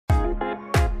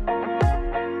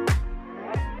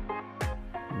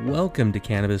Welcome to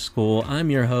Cannabis School. I'm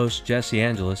your host, Jesse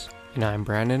Angeles. And I'm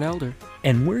Brandon Elder.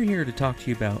 And we're here to talk to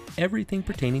you about everything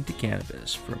pertaining to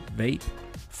cannabis, from vape,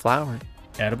 flower,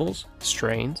 edibles,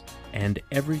 strains, and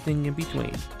everything in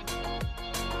between.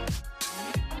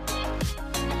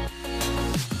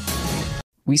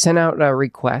 We sent out a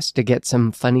request to get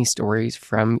some funny stories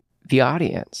from the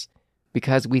audience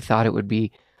because we thought it would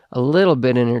be a little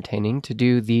bit entertaining to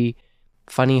do the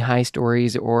funny high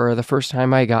stories or the first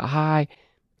time I got high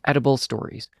edible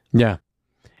stories. Yeah.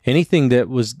 Anything that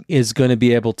is going to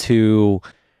be able to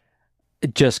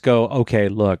just go, okay,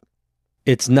 look,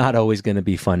 it's not always going to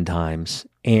be fun times.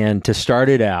 And to start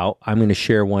it out, I'm going to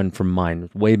share one from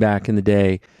mine. Way back in the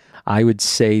day, I would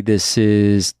say this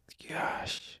is,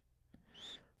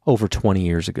 over 20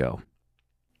 years ago.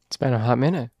 It's been a hot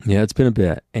minute. Yeah, it's been a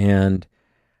bit. And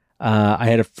I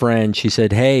had a friend, she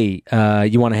said, hey,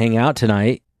 you want to hang out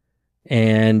tonight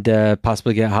and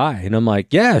possibly get high? And I'm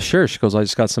like, yeah, sure. She goes, I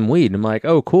just got some weed. And I'm like,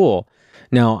 oh, cool.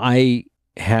 Now, I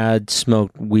had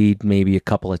smoked weed maybe a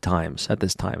couple of times at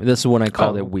this time. This is when I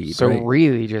called it weed. So right?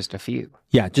 Really just a few.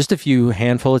 Yeah, just a few,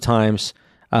 handful of times.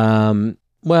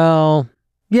 Well,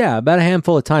 yeah, about a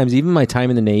handful of times. Even my time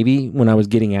in the Navy when I was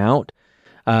getting out,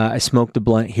 I smoked a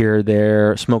blunt here or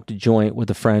there, smoked a joint with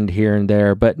a friend here and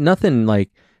there, but nothing like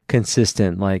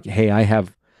consistent. Like, hey, I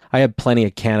have plenty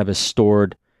of cannabis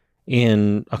stored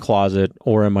in a closet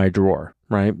or in my drawer,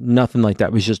 right? Nothing like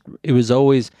that. It was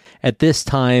always at this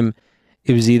time,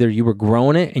 it was either you were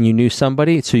growing it and you knew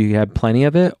somebody, so you had plenty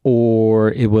of it,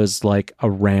 or it was like a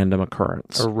random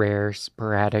occurrence. A rare,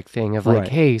 sporadic thing of like, Right.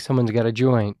 Hey, someone's got a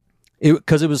joint.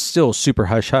 Because it was still super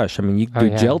hush-hush. I mean, you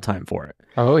could do jail time for it.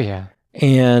 Oh, yeah.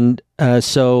 And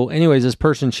so anyways, this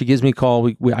person, she gives me a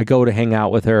call. I go to hang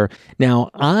out with her.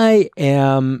 Now, I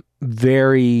am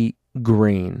very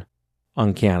green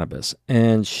on cannabis.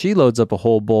 And she loads up a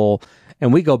whole bowl.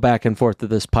 And we go back and forth to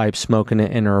this pipe, smoking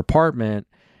it in her apartment.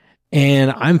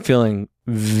 And I'm feeling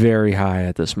very high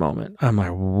at this moment. I'm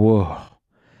like, whoa.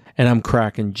 And I'm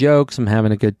cracking jokes. I'm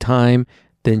having a good time.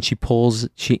 Then she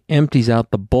empties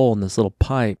out the bowl in this little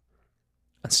pipe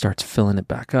and starts filling it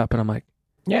back up. And I'm like,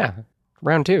 yeah,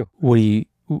 round two.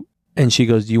 And she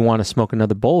goes, do you want to smoke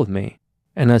another bowl with me?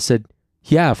 And I said,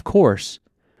 yeah, of course.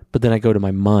 But then I go to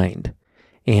my mind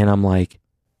and I'm like,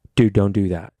 dude, don't do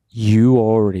that. You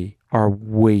already are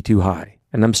way too high.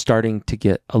 And I'm starting to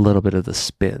get a little bit of the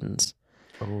spins.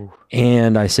 Oh.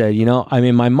 And I said, I'm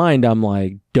in my mind, I'm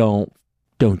like, don't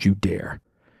you dare.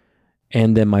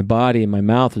 And then my body and my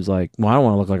mouth was like, well, I don't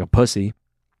want to look like a pussy.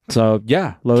 So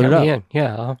yeah, load it up. In.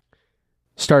 Yeah.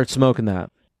 Start smoking that.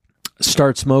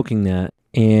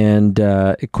 And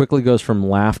it quickly goes from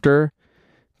laughter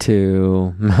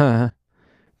to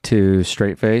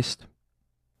straight-faced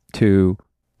to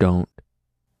don't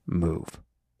move.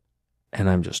 And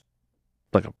I'm just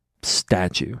like a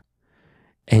statue.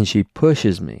 And she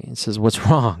pushes me and says, what's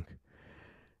wrong?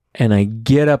 And I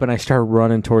get up and I start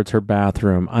running towards her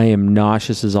bathroom. I am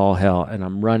nauseous as all hell. And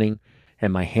I'm running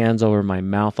and my hands over my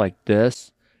mouth like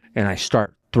this. And I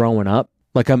start throwing up.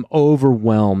 Like I'm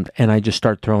overwhelmed. And I just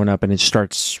start throwing up and it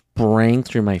starts spraying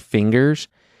through my fingers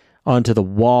onto the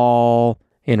wall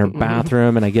in her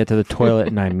bathroom. And I get to the toilet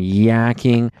and I'm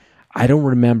yakking. I don't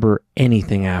remember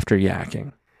anything after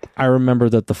yakking. I remember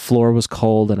that the floor was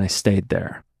cold and I stayed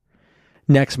there.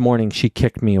 Next morning, she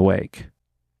kicked me awake.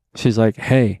 She's like,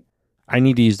 hey, I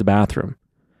need to use the bathroom.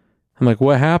 I'm like,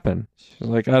 what happened? She's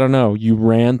like, I don't know. You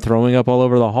ran throwing up all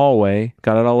over the hallway,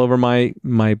 got it all over my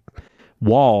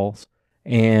walls,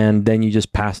 and then you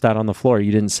just passed out on the floor.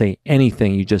 You didn't say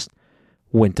anything. You just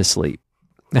went to sleep.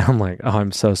 And I'm like, oh,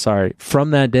 I'm so sorry.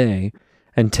 From that day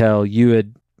until you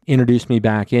had introduced me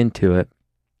back into it,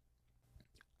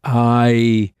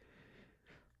 I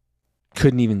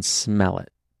couldn't even smell it.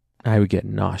 I would get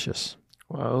nauseous.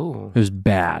 Whoa. It was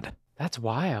bad. That's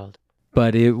wild.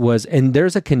 But it was, and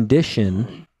there's a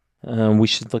condition, we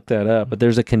should look that up, but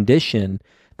there's a condition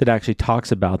that actually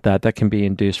talks about that can be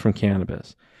induced from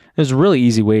cannabis. There's a really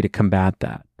easy way to combat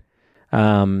that.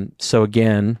 So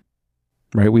again,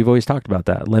 right, we've always talked about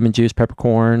that. Lemon juice,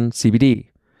 peppercorn, CBD.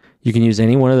 You can use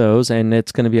any one of those and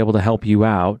it's going to be able to help you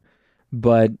out.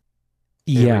 But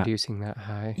They're reducing that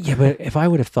high. Yeah, but if I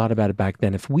would have thought about it back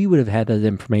then, if we would have had that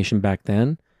information back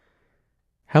then,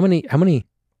 how many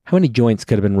joints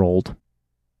could have been rolled?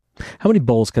 How many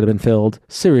bowls could have been filled?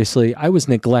 Seriously, I was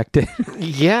neglected.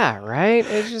 Yeah, right?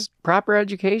 It's just proper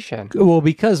education. Well,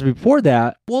 because before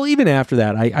that, even after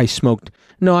that, I smoked.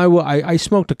 No, I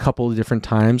smoked a couple of different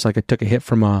times. Like I took a hit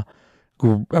from a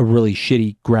really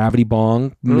shitty gravity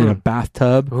bong in a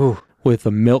bathtub Ooh, with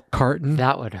a milk carton.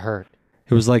 that would hurt.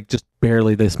 It was like just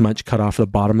barely this much cut off the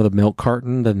bottom of the milk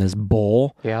carton, then this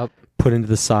bowl Yep. put into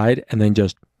the side, and then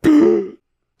just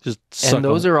suck And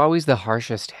those on. are always the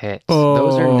harshest hits. Oh.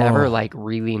 Those are never like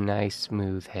really nice,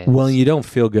 smooth hits. Well, you don't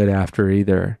feel good after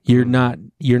either. You're not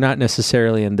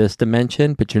necessarily in this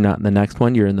dimension, but you're not in the next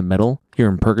one. You're in the middle. You're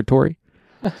in purgatory.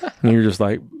 And you're just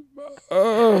like,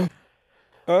 You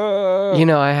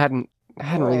know, I hadn't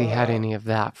really had any of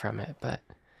that from it, but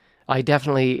I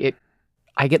definitely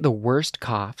I get the worst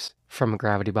coughs from a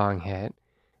gravity bong hit.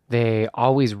 They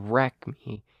always wreck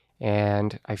me,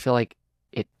 and I feel like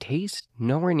it tastes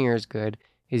nowhere near as good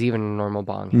as even a normal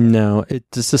bong hit. no,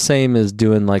 it's the same as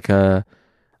doing like a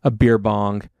beer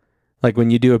bong. Like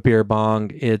when you do a beer bong,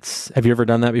 have you ever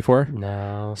done that before?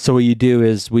 No. So what you do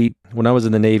is when I was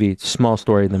in the Navy, small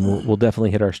story, then we'll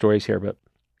definitely hit our stories here, but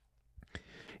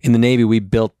in the Navy, we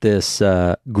built this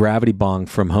gravity bong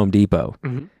from Home Depot.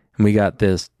 Mhm. And we got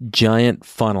this giant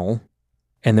funnel,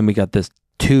 and then we got this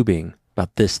tubing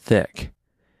about this thick.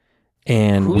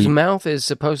 And Whose mouth is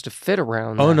supposed to fit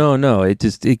around oh, that? no.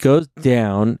 It goes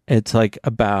down. It's like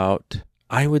about,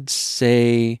 I would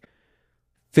say,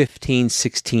 15,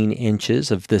 16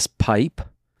 inches of this pipe.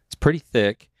 It's pretty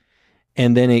thick.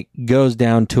 And then it goes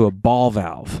down to a ball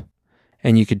valve.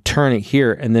 And you could turn it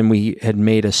here. And then we had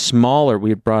made a smaller,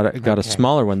 got a Okay.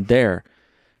 smaller one there.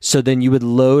 So then you would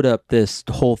load up this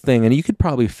whole thing. And you could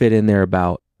probably fit in there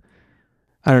about,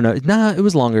 I don't know. Nah, it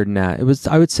was longer than that. It was,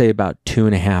 I would say, about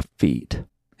 2.5 feet.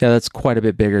 Yeah, that's quite a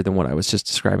bit bigger than what I was just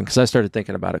describing because I started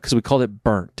thinking about it because we called it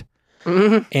burnt.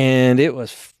 Mhm. And it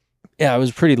was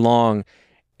pretty long.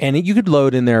 And you could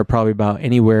load in there probably about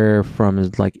anywhere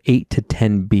from like 8 to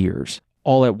 10 beers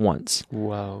all at once.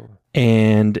 Whoa.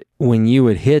 And when you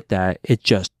would hit that, it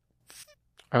just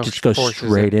Oh, goes forces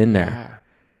straight it. in there.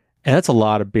 And that's a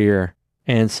lot of beer.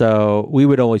 And so we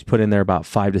would always put in there about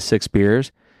 5 to 6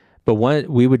 beers. But what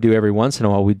we would do every once in a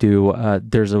while,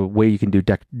 there's a way you can do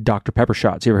Dr. Pepper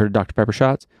shots. You ever heard of Dr. Pepper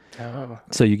shots? Oh.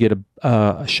 So you get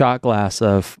a shot glass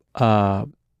of,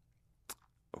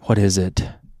 what is it?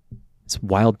 It's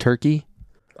wild turkey.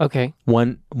 Okay.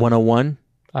 101,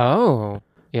 Oh.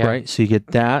 Yeah. right? So you get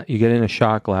that, you get in a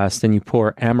shot glass, then you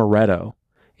pour amaretto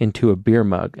into a beer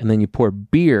mug, and then you pour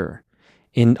beer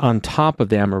in on top of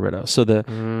the amaretto. So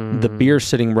the beer's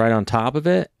sitting right on top of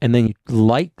it, and then you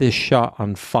light this shot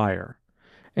on fire,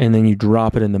 and then you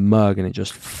drop it in the mug, and it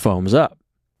just foams up.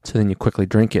 So then you quickly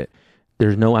drink it.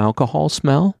 There's no alcohol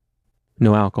smell,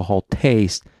 no alcohol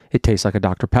taste. It tastes like a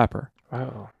Dr. Pepper.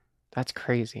 Wow. That's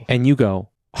crazy. And you go,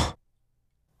 oh,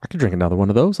 I could drink another one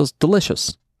of those. That's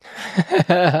delicious.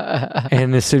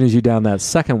 And as soon as you down that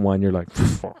second one, you're like,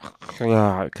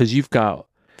 because you've got,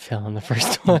 Feeling the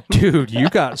first one. dude, you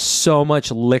got so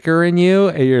much liquor in you,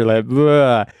 and you're like,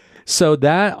 bleh. So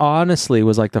that honestly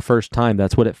was like the first time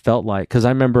that's what it felt like. Because I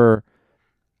remember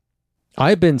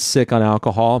I've been sick on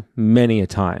alcohol many a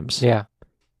times, Yeah.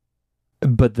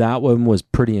 but that one was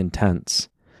pretty intense.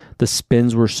 The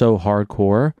spins were so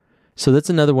hardcore. So that's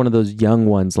another one of those young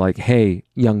ones like, hey,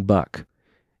 young buck,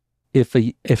 if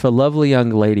a lovely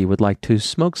young lady would like to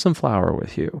smoke some flower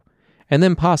with you, and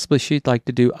then possibly she'd like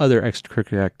to do other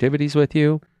extracurricular activities with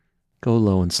you, go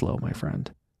low and slow, my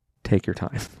friend. Take your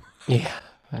time. Yeah.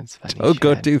 That's funny. Don't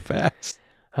go shit. too fast.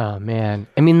 Oh, man.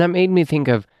 I mean, that made me think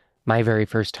of my very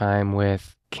first time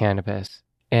with cannabis.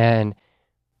 And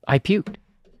I puked.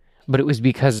 But it was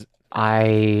because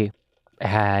I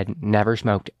had never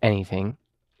smoked anything,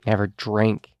 never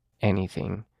drank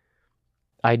anything.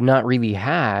 I'd not really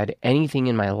had anything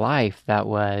in my life that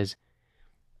was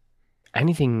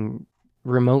anything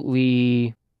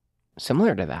remotely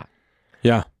similar to that.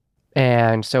 Yeah.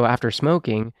 And so after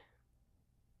smoking,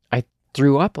 I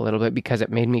threw up a little bit because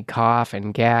it made me cough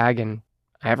and gag, and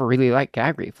I have a really light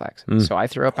gag reflex. Mm. So I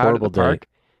threw up out Horrible of the park.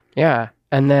 Yeah.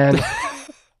 And then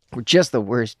just the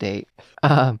worst date.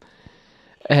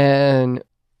 And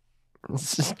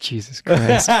Jesus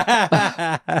Christ.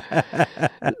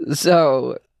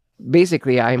 So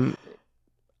basically I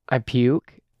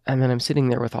puke, and then I'm sitting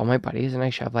there with all my buddies, and I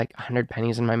shove like 100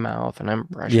 pennies in my mouth, and I'm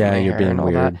brushing Yeah, my you're hair being and all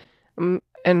weird. that.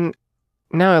 And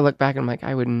now I look back and I'm like,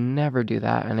 I would never do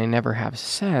that, and I never have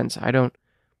since. I don't.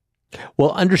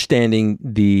 Well, understanding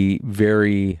the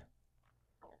very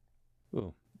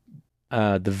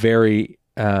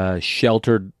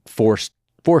sheltered,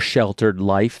 sheltered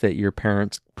life that your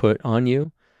parents put on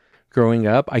you growing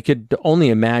up, I could only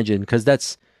imagine, because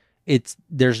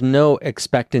there's no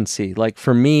expectancy. Like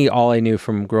for me, all I knew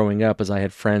from growing up is I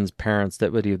had friends, parents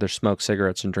that would either smoke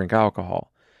cigarettes and drink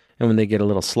alcohol. And when they get a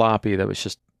little sloppy, that was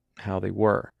just how they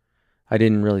were. I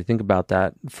didn't really think about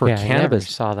that for I never cannabis.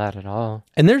 saw that at all.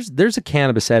 And there's a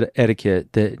cannabis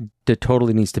etiquette that that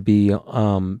totally needs to be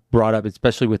brought up,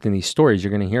 especially within these stories you're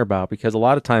going to hear about, because a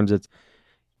lot of times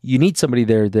you need somebody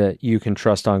there that you can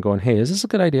trust on going, hey, is this a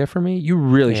good idea for me? You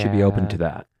really should be open to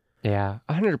that. Yeah,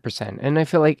 100%. And I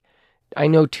feel like I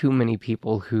know too many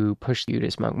people who push you to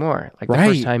smoke more. Like the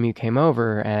first time you came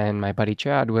over and my buddy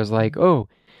Chad was like, oh,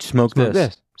 smoke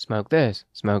this, smoke this,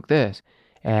 smoke this.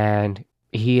 And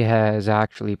he has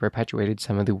actually perpetuated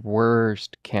some of the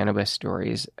worst cannabis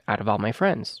stories out of all my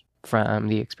friends from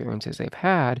the experiences they've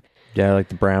had. Yeah, like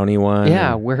the brownie one.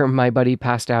 Yeah, where my buddy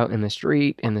passed out in the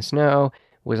street in the snow,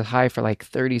 was high for like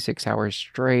 36 hours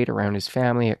straight around his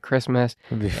family at Christmas.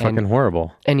 It'd be fucking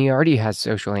horrible. And he already has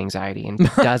social anxiety and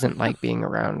doesn't like being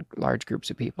around large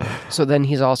groups of people. So then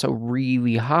he's also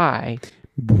really high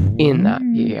in that.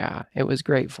 Yeah, it was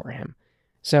great for him.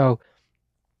 So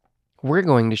we're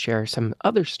going to share some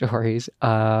other stories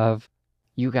of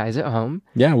you guys at home.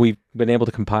 Yeah, we've been able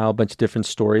to compile a bunch of different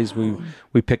stories.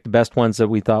 We picked the best ones that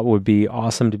we thought would be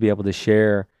awesome to be able to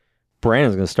share.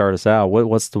 Brandon's going to start us out.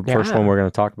 What's the first one we're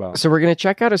going to talk about? So we're going to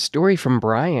check out a story from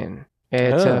Brian.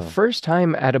 It's a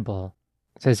first-time edible.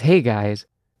 It says, hey guys,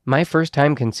 my first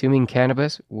time consuming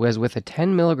cannabis was with a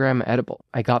 10 milligram edible.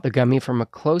 I got the gummy from a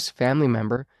close family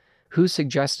member who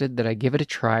suggested that I give it a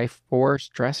try for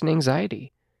stress and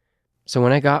anxiety. So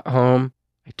when I got home,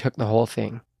 I took the whole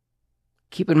thing.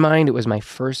 Keep in mind, it was my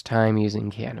first time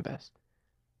using cannabis.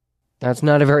 That's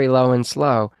not a very low and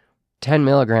slow. 10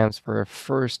 milligrams for a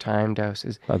first-time dose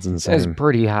That's insane. is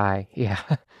pretty high. Yeah.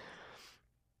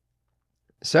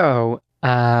 So,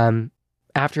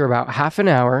 after about half an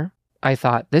hour, I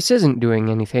thought, this isn't doing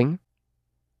anything.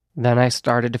 Then I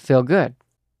started to feel good.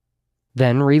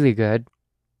 Then really good.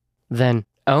 Then,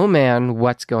 oh man,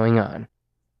 what's going on?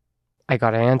 I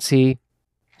got antsy,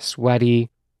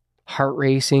 sweaty, heart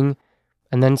racing,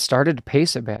 and then started to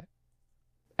pace a bit.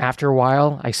 After a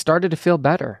while, I started to feel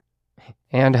better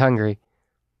and hungry.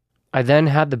 I then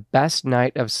had the best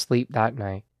night of sleep that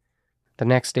night. The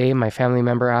next day, my family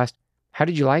member asked, how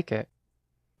did you like it?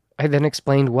 I then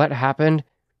explained what happened,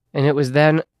 and it was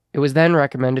then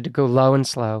recommended to go low and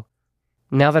slow.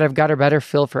 Now that I've got a better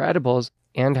feel for edibles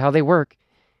and how they work,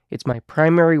 it's my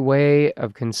primary way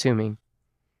of consuming.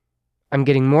 I'm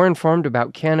getting more informed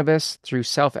about cannabis through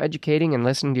self-educating and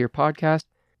listening to your podcast.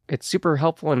 It's super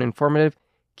helpful and informative.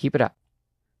 Keep it up.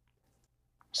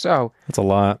 So that's a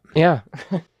lot. Yeah.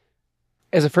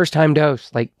 As a first-time dose,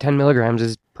 like 10 milligrams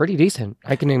is pretty decent.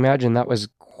 I can imagine that was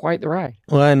quite the ride.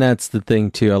 Well, and that's the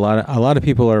thing too. A lot of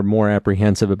people are more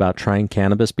apprehensive about trying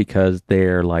cannabis because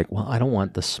they're like, well, I don't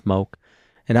want the smoke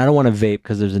and I don't want to vape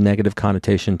because there's a negative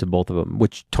connotation to both of them,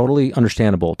 which totally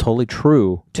understandable, totally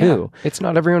true too. Yeah, it's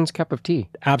not everyone's cup of tea.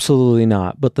 Absolutely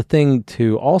not. But the thing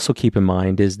to also keep in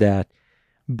mind is that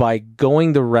by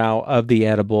going the route of the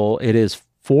edible, it is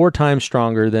 4 times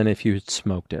stronger than if you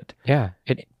smoked it. Yeah.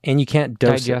 And you can't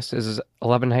dose digest as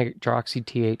 11-hydroxy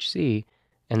THC,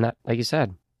 and that, like you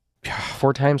said,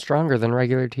 4 times stronger than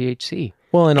regular THC.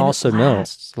 Well, and also it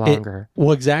lasts longer.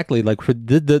 Well, exactly. Like for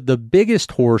the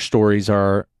biggest horror stories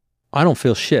are, I don't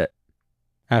feel shit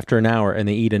after an hour, and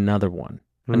they eat another one,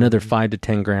 another 5 to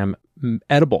 10 gram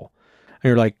edible. And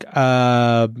you're like,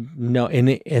 no.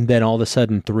 And then all of a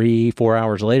sudden, 3-4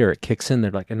 hours later, it kicks in.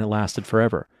 They're like, and it lasted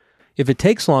forever. If it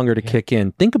takes longer to kick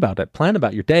in, think about it. Plan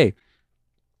about your day.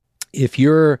 If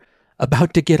you're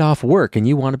about to get off work and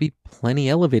you want to be plenty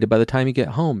elevated by the time you get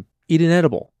home, eat an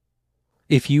edible.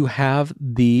 If you have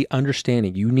the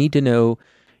understanding, you need to know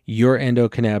your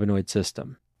endocannabinoid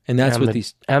system. And that's what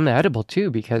these... And the edible too,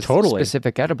 because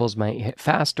specific edibles might hit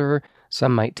faster,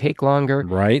 some might take longer.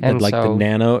 Right, and like the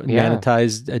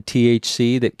nanotized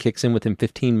THC that kicks in within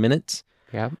 15 minutes.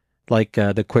 Yeah. Like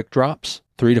the quick drops,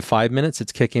 3 to 5 minutes,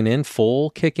 it's kicking in, full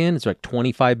kick in. It's like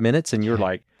 25 minutes and you're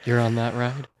like... You're on that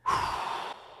ride.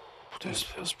 This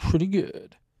feels pretty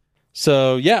good.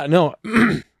 So, yeah, no...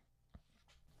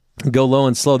 Go low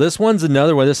and slow. This one's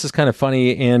another one. This is kind of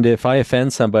funny. And if I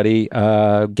offend somebody,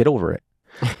 get over it.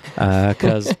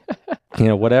 Because,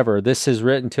 whatever. This is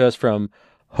written to us from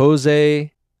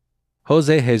Jose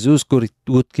Jesus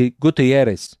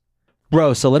Gutierrez.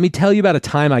 Bro, so let me tell you about a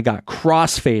time I got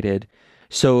crossfaded.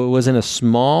 So it was in a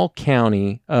small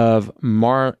county of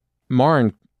Marin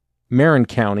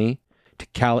County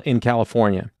in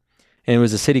California. And it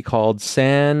was a city called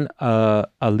San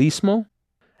Alismo.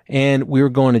 And we were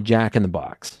going to Jack in the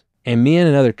Box. And me and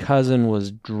another cousin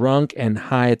was drunk and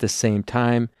high at the same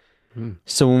time.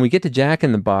 So when we get to Jack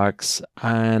in the Box,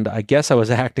 and I guess I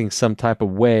was acting some type of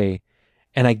way,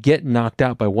 and I get knocked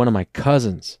out by one of my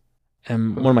cousins.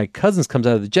 And one of my cousins comes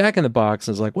out of the Jack in the Box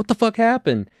and is like, what the fuck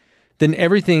happened? Then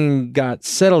everything got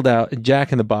settled out at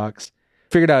Jack in the Box.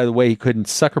 figured out a way he couldn't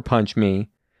sucker punch me.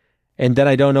 And then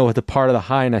I don't know what the part of the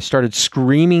high, and I started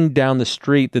screaming down the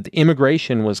street that the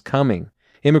immigration was coming.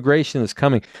 Immigration is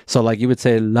coming. So like you would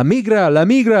say, la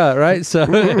migra, right? So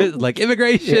like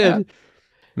immigration. Yeah.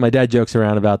 My dad jokes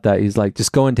around about that. He's like,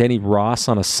 just go into any Ross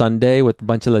on a Sunday with a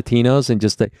bunch of Latinos and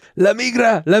just say, la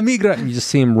migra, and you just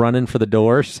see him running for the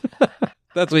doors.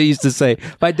 That's what he used to say.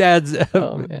 My dad's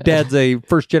a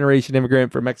first generation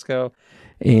immigrant from Mexico.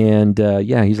 And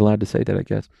yeah, he's allowed to say that, I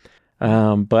guess.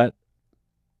 But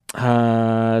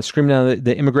screaming down,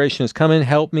 the immigration is coming,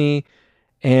 help me.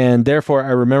 And therefore, I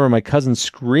remember my cousin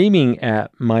screaming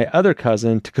at my other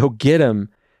cousin to go get him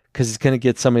because he's going to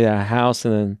get somebody out of the house.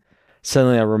 And then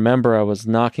suddenly I remember I was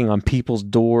knocking on people's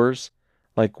doors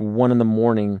like 1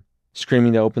 a.m,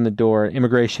 screaming to open the door.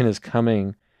 Immigration is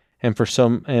coming.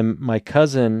 And my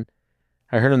cousin,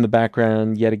 I heard him in the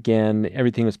background yet again.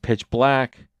 Everything was pitch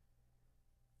black.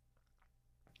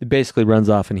 It basically runs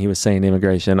off and he was saying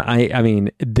immigration. I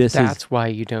mean, that's why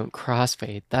you don't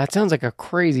crossfade. That sounds like a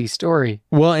crazy story.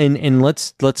 Well, and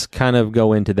let's kind of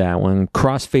go into that one.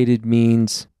 Crossfaded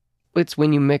means it's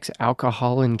when you mix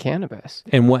alcohol and cannabis.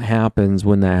 And what happens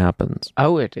when that happens?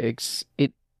 Oh, it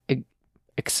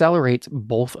accelerates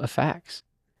both effects.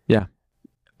 Yeah.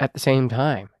 At the same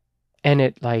time. And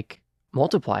it like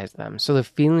multiplies them. So the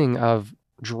feeling of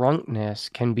drunkenness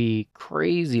can be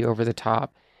crazy over the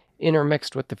top,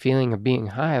 intermixed with the feeling of being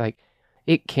high. Like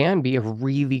it can be a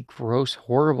really gross,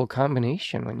 horrible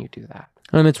combination when you do that.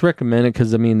 And it's recommended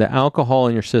because, I mean, the alcohol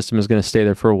in your system is going to stay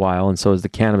there for a while, and so is the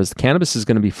cannabis. The cannabis is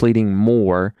going to be fleeting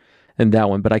more than that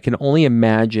one, but I can only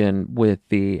imagine with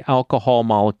the alcohol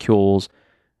molecules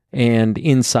and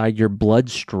inside your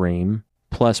bloodstream,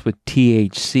 plus with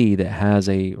THC that has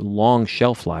a long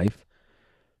shelf life,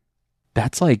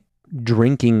 that's like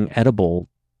drinking edible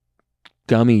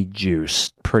gummy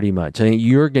juice, pretty much. I mean,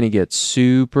 you're going to get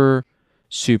super,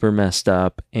 super messed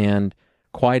up, and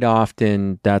quite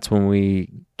often, that's when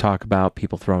we talk about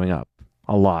people throwing up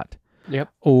a lot. Yep.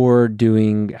 Or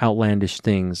doing outlandish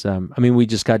things. I mean, we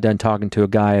just got done talking to a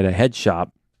guy at a head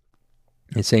shop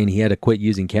and saying he had to quit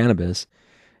using cannabis.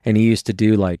 And he used to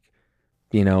do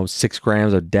 6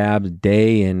 grams of dabs a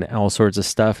day and all sorts of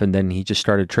stuff. And then he just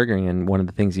started triggering. And one of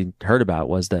the things he heard about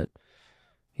was that,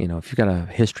 if you've got a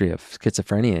history of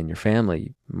schizophrenia in your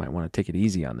family, you might want to take it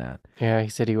easy on that. Yeah, he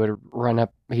said he would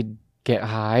he'd get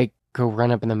high, go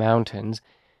run up in the mountains,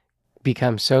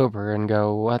 become sober, and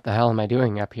go, what the hell am I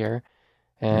doing up here?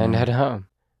 And head home.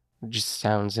 It just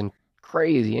sounds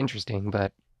crazy interesting,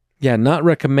 but... Yeah, not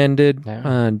recommended.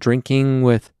 Drinking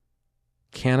with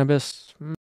cannabis,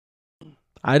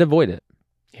 I'd avoid it.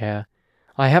 Yeah.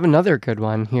 I have another good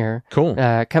one here. Cool.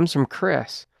 It comes from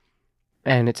Chris.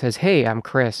 And it says, hey, I'm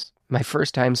Chris. My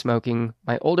first time smoking.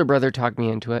 My older brother talked me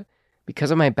into it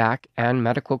because of my back and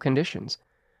medical conditions.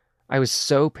 I was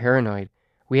so paranoid.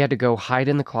 We had to go hide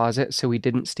in the closet so we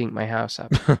didn't stink my house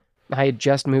up. I had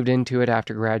just moved into it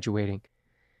after graduating.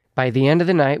 By the end of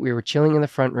the night, we were chilling in the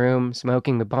front room,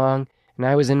 smoking the bong, and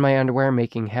I was in my underwear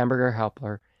making hamburger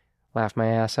helper. Laughed my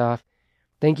ass off.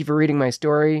 Thank you for reading my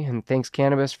story, and thanks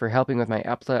cannabis for helping with my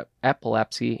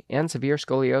epilepsy and severe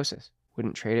scoliosis.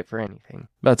 Wouldn't trade it for anything.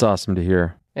 That's awesome to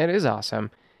hear. It is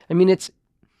awesome. I mean,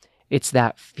 it's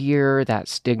that fear, that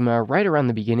stigma right around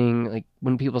the beginning, like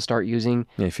when people start using.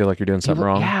 Yeah, you feel like you're doing something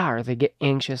wrong. Yeah, or they get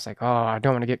anxious, like, oh, I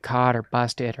don't want to get caught or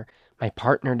busted, or my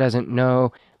partner doesn't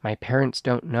know, my parents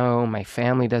don't know, my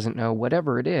family doesn't know,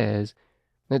 whatever it is.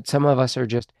 That some of us are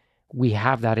just, we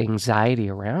have that anxiety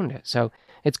around it. So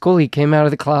it's cool he came out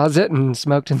of the closet and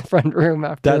smoked in the front room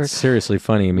after. That's seriously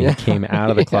funny. I mean, he came out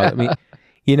of the closet. I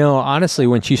mean, honestly,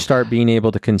 once you start being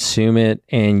able to consume it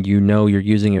and you're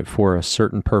using it for a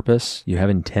certain purpose, you have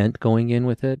intent going in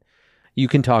with it, you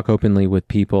can talk openly with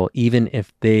people, even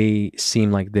if they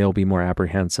seem like they'll be more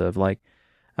apprehensive. Like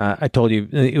I told you,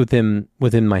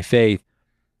 within my faith,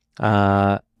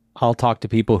 I'll talk to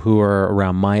people who are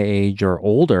around my age or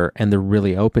older, and they're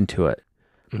really open to it.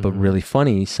 Mm-hmm. But really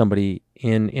funny, somebody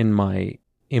in my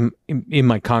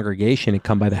congregation had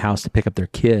come by the house to pick up their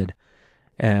kid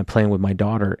and playing with my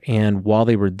daughter. And while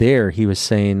they were there, he was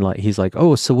saying, he's like,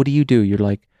 oh, so what do you do? You're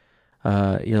like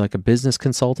a business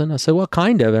consultant? I said, well,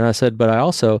 kind of. And I said, but I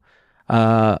also,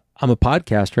 I'm a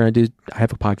podcaster, and I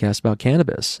have a podcast about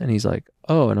cannabis. And he's like,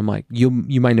 oh, and I'm like, you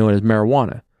might know it as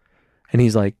marijuana. And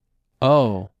he's like,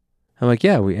 oh. I'm like,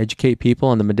 yeah, we educate people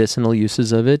on the medicinal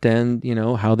uses of it and,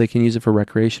 how they can use it for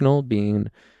recreational, being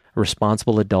a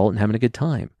responsible adult and having a good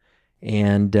time.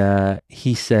 And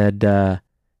he said,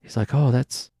 he's like, oh,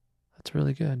 that's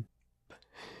really good.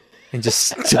 And just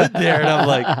stood there, and I'm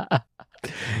like,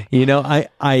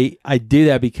 I do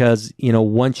that because,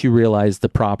 once you realize the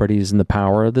properties and the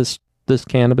power of this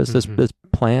cannabis, this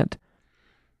plant,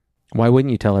 why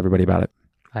wouldn't you tell everybody about it?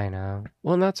 I know.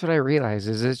 Well, and that's what I realize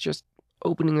is it's just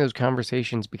opening those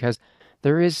conversations, because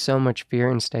there is so much fear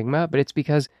and stigma, but it's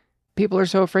because people are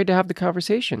so afraid to have the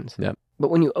conversations. Yep. But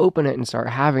when you open it and start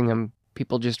having them,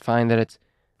 people just find that it's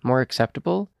more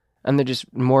acceptable and they're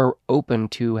just more open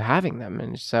to having them.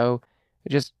 And so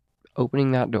just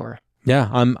opening that door. Yeah.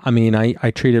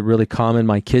 I treat it really common.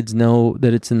 My kids know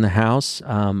that it's in the house.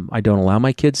 I don't allow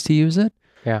my kids to use it.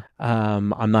 Yeah.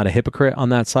 I'm not a hypocrite on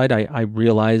that side. I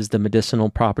realize the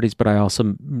medicinal properties, but I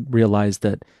also realize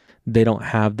that they don't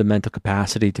have the mental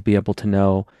capacity to be able to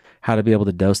know how to be able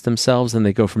to dose themselves, and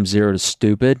they go from 0 to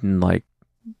stupid and like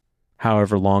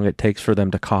however long it takes for them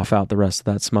to cough out the rest of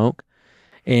that smoke.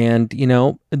 And,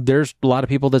 there's a lot of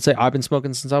people that say, I've been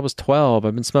smoking since I was 12.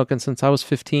 I've been smoking since I was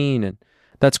 15. And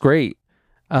that's great.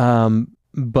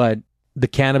 But the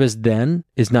cannabis then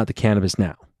is not the cannabis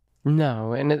now.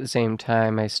 No, and at the same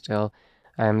time,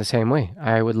 I'm the same way.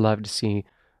 I would love to see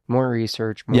more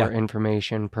research, more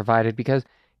information provided, because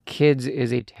kids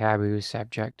is a taboo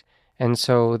subject. And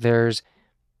so there's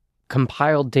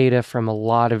compiled data from a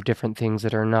lot of different things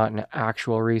that are not in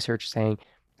actual research saying,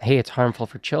 hey, it's harmful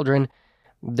for children.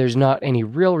 There's not any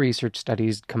real research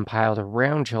studies compiled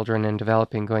around children and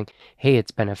developing going, hey, it's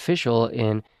beneficial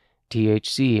in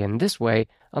THC in this way,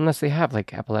 unless they have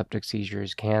like epileptic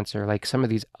seizures, cancer, like some of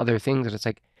these other things that it's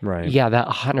like, right. Yeah, that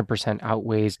 100%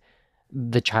 outweighs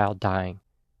the child dying.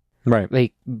 Right.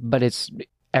 Like, but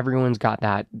everyone's got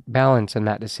that balance and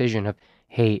that decision of,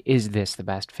 hey, is this the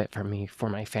best fit for me, for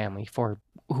my family, for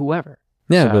whoever?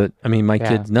 Yeah, so, but my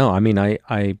kids know.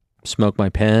 I smoke my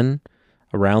pen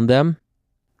around them.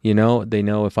 They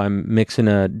know if I'm mixing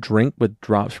a drink with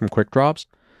drops from Quick Drops,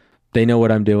 they know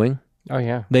what I'm doing. Oh,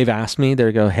 yeah. They've asked me,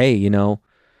 they go, hey,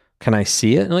 can I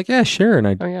see it? And I'm like, yeah, sure. And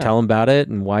I tell them about it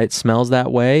and why it smells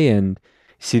that way. And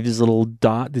see this little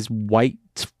dot, this white,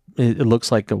 it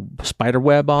looks like a spider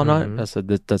web on it. I said,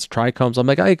 that's trichomes. I'm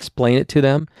like, I explain it to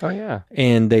them. Oh, yeah.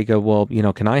 And they go, well,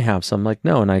 can I have some? I'm like,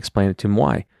 no. And I explain it to them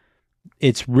why.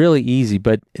 It's really easy,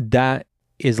 but that,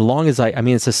 as long as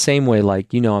it's the same way,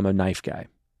 like, I'm a knife guy.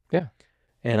 Yeah.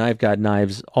 And I've got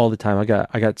knives all the time.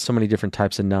 I got so many different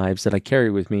types of knives that I carry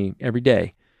with me every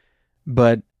day.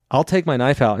 But I'll take my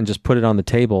knife out and just put it on the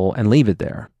table and leave it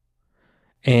there.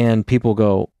 And people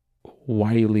go,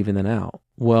 why are you leaving that out?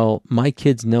 Well, my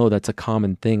kids know that's a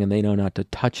common thing and they know not to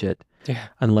touch it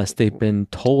unless they've been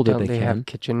told that they can. Don't they have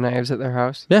kitchen knives at their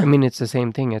house? Yeah. It's the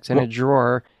same thing. It's in a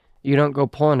drawer. You don't go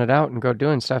pulling it out and go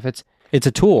doing stuff. It's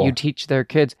a tool. You teach their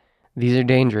kids, these are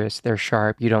dangerous. They're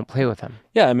sharp. You don't play with them.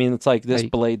 Yeah, it's like this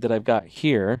blade that I've got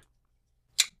here.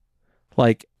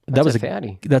 Like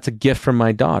that's a gift from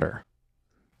my daughter.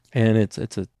 And it's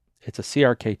a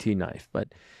CRKT knife, but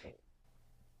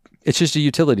it's just a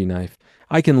utility knife.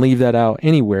 I can leave that out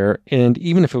anywhere, and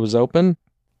even if it was open,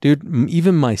 dude,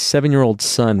 even my 7-year-old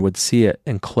son would see it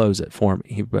and close it for me.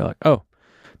 He'd be like, "Oh,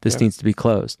 this needs to be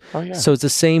closed." Oh, yeah. So it's the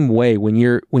same way when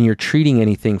you're treating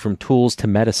anything from tools to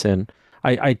medicine.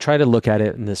 I try to look at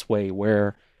it in this way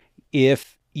where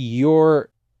if you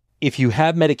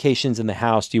have medications in the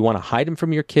house, do you want to hide them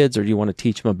from your kids or do you want to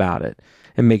teach them about it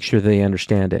and make sure they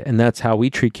understand it? And that's how we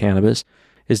treat cannabis,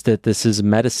 is that this is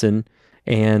medicine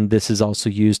and this is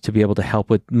also used to be able to help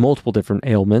with multiple different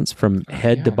ailments from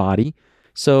head to body.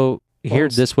 So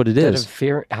here's what it is.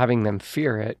 Instead of having them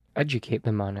fear it, educate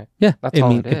them on it. Yeah. That's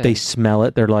all it is. If they smell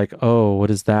it, they're like, oh, what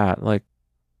is that? Like,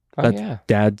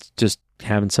 Dad's just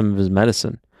having some of his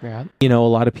medicine. Yeah. A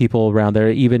lot of people around there,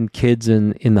 even kids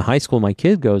in the high school my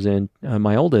kid goes in,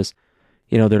 my oldest,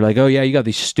 they're like, oh yeah, you got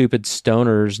these stupid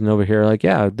stoners. And over here, like,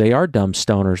 yeah, they are dumb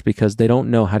stoners because they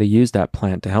don't know how to use that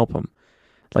plant to help them.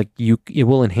 Like it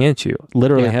will enhance you.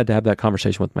 Literally had to have that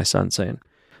conversation with my son saying,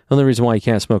 the only reason why you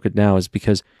can't smoke it now is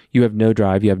because you have no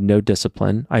drive. You have no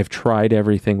discipline. I've tried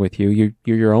everything with you.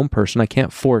 You're your own person. I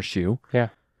can't force you. Yeah.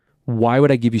 Why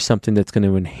would I give you something that's going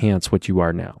to enhance what you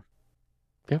are now?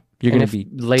 Yeah. You're going to be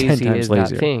lazy 10 times is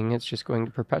lazier. That thing. It's just going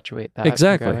to perpetuate that.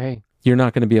 Exactly. Go, hey. You're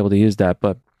not going to be able to use that.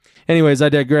 But anyways, I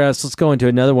digress. Let's go into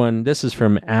another one. This is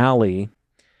from Allie.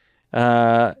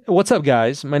 What's up,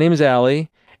 guys? My name is Allie,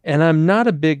 and I'm not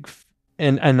a big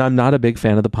and I'm not a big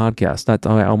fan of the podcast.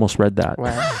 I almost read that.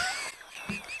 Wow.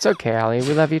 It's okay, Allie.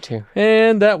 We love you too.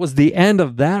 And that was the end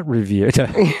of that review.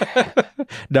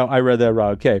 No, I read that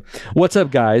wrong. Okay. What's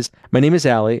up, guys? My name is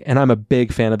Allie, and I'm a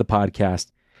big fan of the podcast.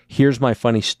 Here's my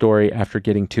funny story after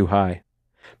getting too high.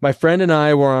 My friend and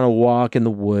I were on a walk in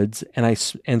the woods,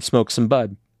 and smoked some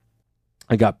bud.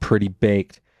 I got pretty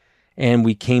baked, and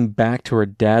we came back to her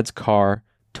dad's car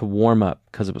to warm up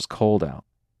because it was cold out.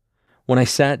 When I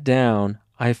sat down,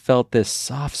 I felt this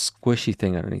soft, squishy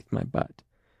thing underneath my butt.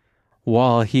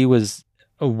 While he was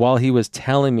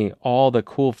telling me all the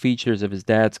cool features of his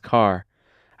dad's car,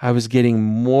 I was getting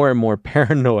more and more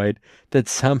paranoid that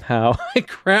somehow I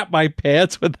crapped my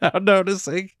pants without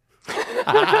noticing.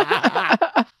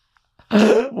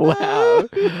 Wow.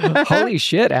 Holy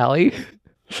shit, Allie.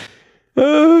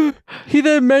 He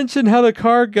then mentioned how the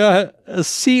car got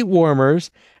seat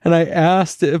warmers, and I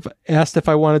asked if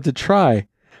I wanted to try.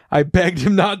 I begged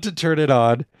him not to turn it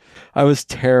on. I was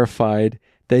terrified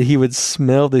that he would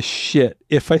smell the shit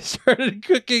if I started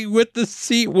cooking with the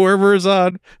seat warmers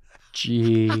on.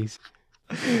 Jeez.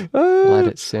 Let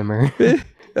it simmer.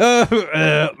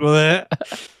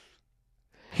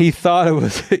 He thought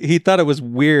it was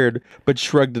weird, but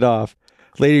shrugged it off.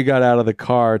 Later, he got out of the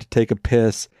car to take a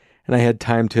piss, and I had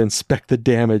time to inspect the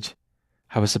damage.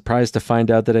 I was surprised to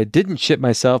find out that I didn't shit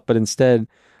myself, but instead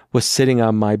was sitting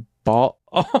on my ball.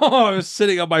 Oh, I was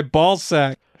sitting on my ball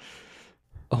sack.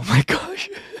 Oh my gosh.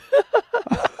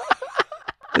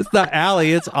 It's not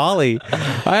Allie, it's Ollie.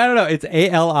 I don't know. It's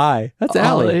A-L-I. That's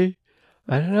Allie.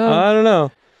 I don't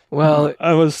know. Well,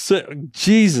 I was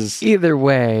Jesus. Either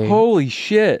way. Holy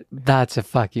shit. That's a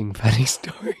fucking funny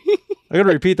story. I gotta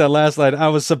repeat that last line. I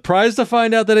was surprised to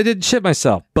find out that I didn't shit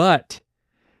myself, but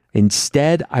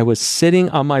instead I was sitting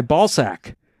on my ball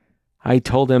sack. I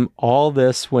told him all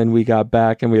this when we got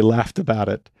back and we laughed about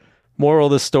it. Moral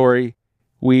of the story,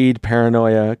 weed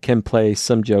paranoia can play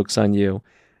some jokes on you.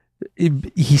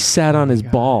 He sat on his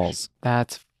balls.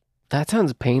 That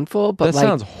sounds painful, but that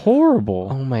sounds horrible.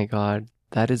 Oh my God.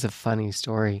 That is a funny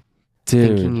story.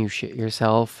 Dude. Thinking you shit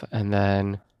yourself and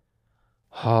then,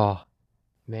 oh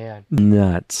man.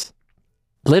 Nuts.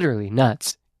 Literally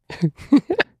nuts.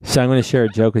 So I'm going to share a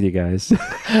joke with you guys.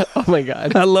 Oh my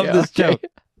God. I love this joke.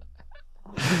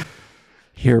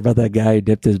 Hear about that guy who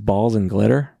dipped his balls in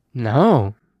glitter?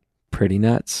 No. Pretty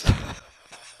nuts.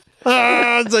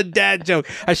 It's a dad joke.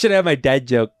 I should have my dad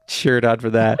joke shirt on for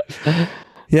that.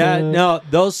 Yeah, no,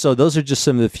 those are just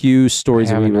some of the few stories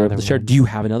that we were able to share. Do you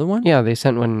have another one? Yeah, they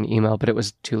sent one in email, but it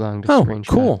was too long to screenshot.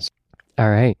 Oh, cool. All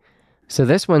right. So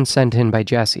this one's sent in by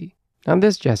Jesse. Not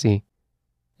this Jesse.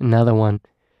 Another one.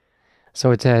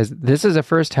 So it says, this is a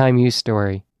first time use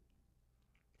story.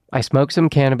 I smoked some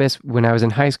cannabis when I was in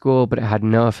high school, but it had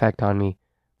no effect on me.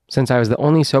 Since I was the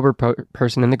only sober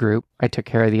person in the group, I took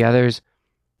care of the others.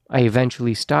 I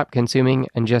eventually stopped consuming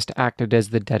and just acted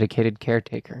as the dedicated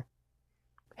caretaker.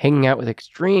 Hanging out with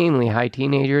extremely high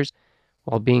teenagers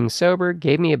while being sober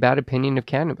gave me a bad opinion of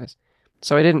cannabis,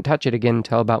 so I didn't touch it again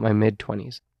until about my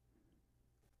mid-20s.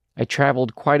 I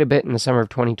traveled quite a bit in the summer of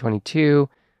 2022.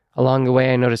 Along the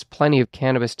way, I noticed plenty of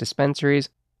cannabis dispensaries.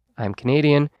 I'm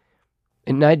Canadian.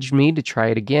 It nudged me to try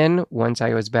it again once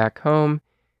I was back home.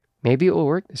 Maybe it will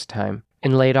work this time.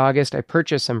 In late August, I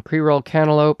purchased some pre-rolled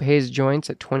cantaloupe haze joints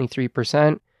at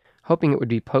 23%, hoping it would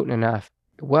be potent enough.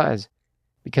 It was.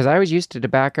 Because I was used to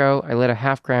tobacco, I lit a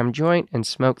half-gram joint and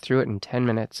smoked through it in 10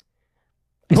 minutes.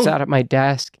 I sat at my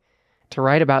desk to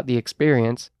write about the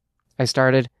experience. I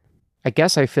started, I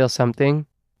guess I feel something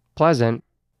pleasant,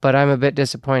 but I'm a bit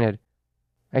disappointed.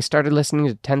 I started listening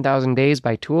to 10,000 Days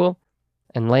by Tool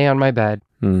and lay on my bed.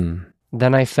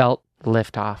 Then I felt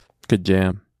liftoff. Good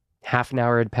jam. Half an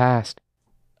hour had passed.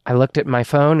 I looked at my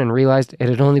phone and realized it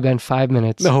had only been 5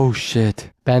 minutes. Oh,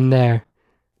 shit. Been there.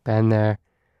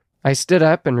 I stood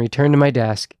up and returned to my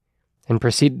desk and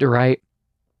proceeded to write.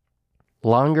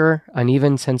 Longer,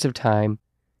 uneven sense of time,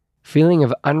 feeling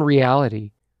of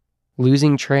unreality,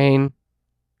 losing train,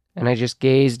 and I just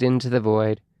gazed into the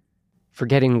void,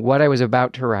 forgetting what I was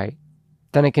about to write.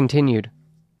 Then I continued,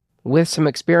 with some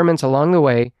experiments along the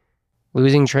way,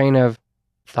 losing train of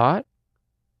thought.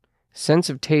 Sense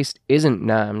of taste isn't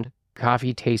numbed.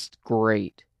 Coffee tastes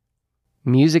great.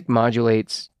 Music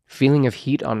modulates feeling of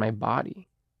heat on my body,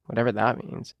 whatever that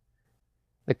means.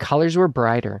 The colors were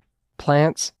brighter.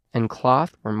 Plants and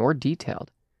cloth were more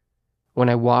detailed. When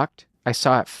I walked, I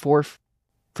saw at 4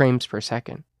 frames per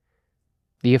second.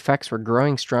 The effects were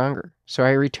growing stronger, so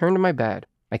I returned to my bed.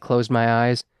 I closed my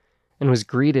eyes and was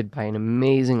greeted by an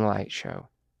amazing light show.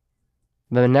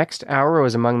 The next hour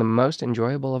was among the most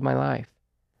enjoyable of my life.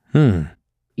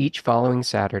 Each following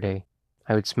Saturday,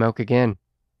 I would smoke again,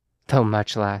 though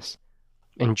much less,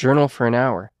 and journal for an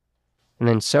hour, and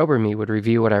then sober me would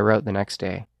review what I wrote the next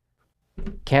day.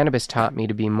 Cannabis taught me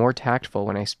to be more tactful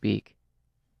when I speak,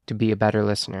 to be a better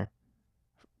listener,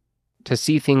 to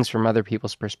see things from other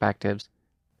people's perspectives,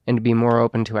 and to be more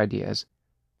open to ideas.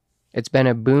 It's been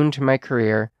a boon to my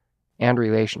career and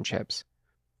relationships.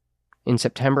 In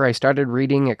September, I started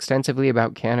reading extensively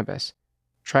about cannabis,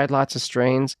 tried lots of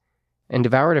strains, and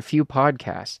devoured a few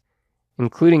podcasts,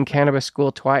 including Cannabis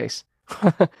School twice.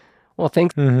 Well,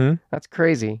 thanks. Mm-hmm. That's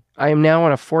crazy. I am now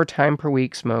on a 4-time per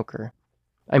week smoker.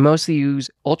 I mostly use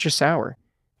Ultra Sour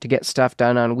to get stuff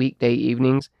done on weekday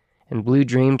evenings and Blue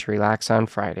Dream to relax on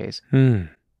Fridays.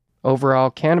 Overall,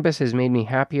 cannabis has made me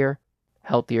happier,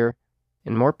 healthier,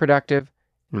 and more productive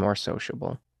and more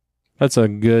sociable. That's a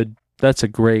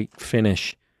great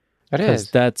finish. It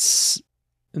is. That's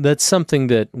something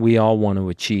that we all want to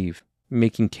achieve,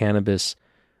 making cannabis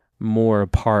more a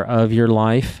part of your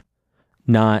life,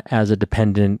 not as a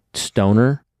dependent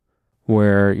stoner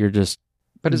where you're just...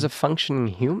 But as a functioning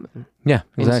human. Yeah,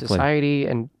 exactly. In society.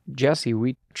 And Jesse,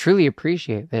 we truly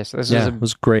appreciate this. It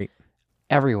was great.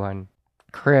 Everyone.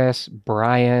 Chris,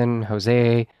 Brian,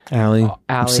 Jose, Allie,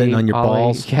 I'm sitting on your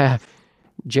balls. Yeah.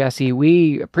 Jesse,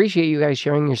 we appreciate you guys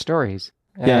sharing your stories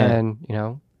and,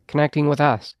 connecting with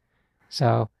us.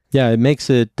 So, yeah, it makes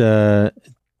it,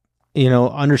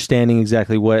 understanding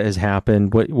exactly what has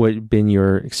happened, what been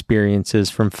your experiences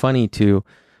from funny to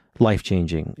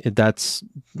life-changing. That's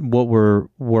what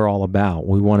we're all about.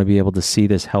 We want to be able to see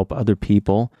this help other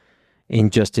people in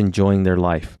just enjoying their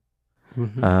life.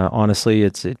 Mm-hmm. Honestly,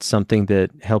 it's something that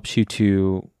helps you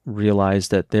to realize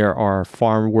that there are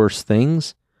far worse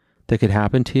things that could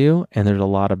happen to you, and there's a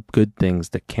lot of good things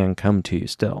that can come to you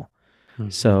still. Mm-hmm.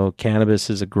 So cannabis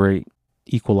is a great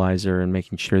equalizer in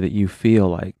making sure that you feel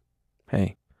like,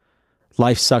 hey,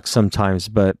 life sucks sometimes,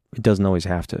 but it doesn't always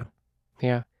have to.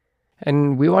 Yeah.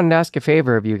 And we wanted to ask a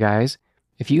favor of you guys.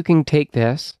 If you can take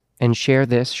this and share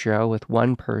this show with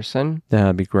one person,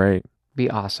 that'd be great. Be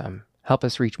awesome. Help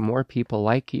us reach more people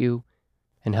like you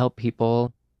and help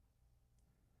people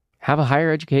have a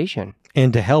higher education.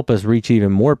 And to help us reach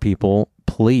even more people,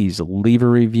 please leave a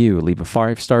review. Leave a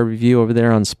 5-star review over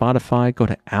there on Spotify. Go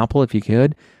to Apple if you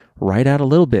could. Write out a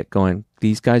little bit going,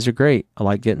 these guys are great. I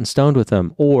like getting stoned with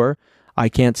them. Or I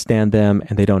can't stand them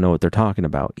and they don't know what they're talking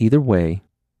about. Either way,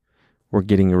 we're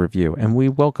getting a review. And we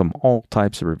welcome all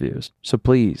types of reviews. So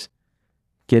please,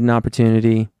 get an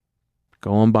opportunity.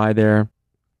 Go on by there.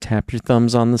 Tap your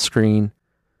thumbs on the screen.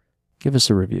 Give us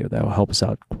a review. That will help us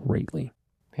out greatly.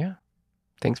 Yeah.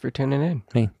 Thanks for tuning in.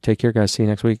 Hey, take care, guys. See you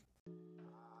next week.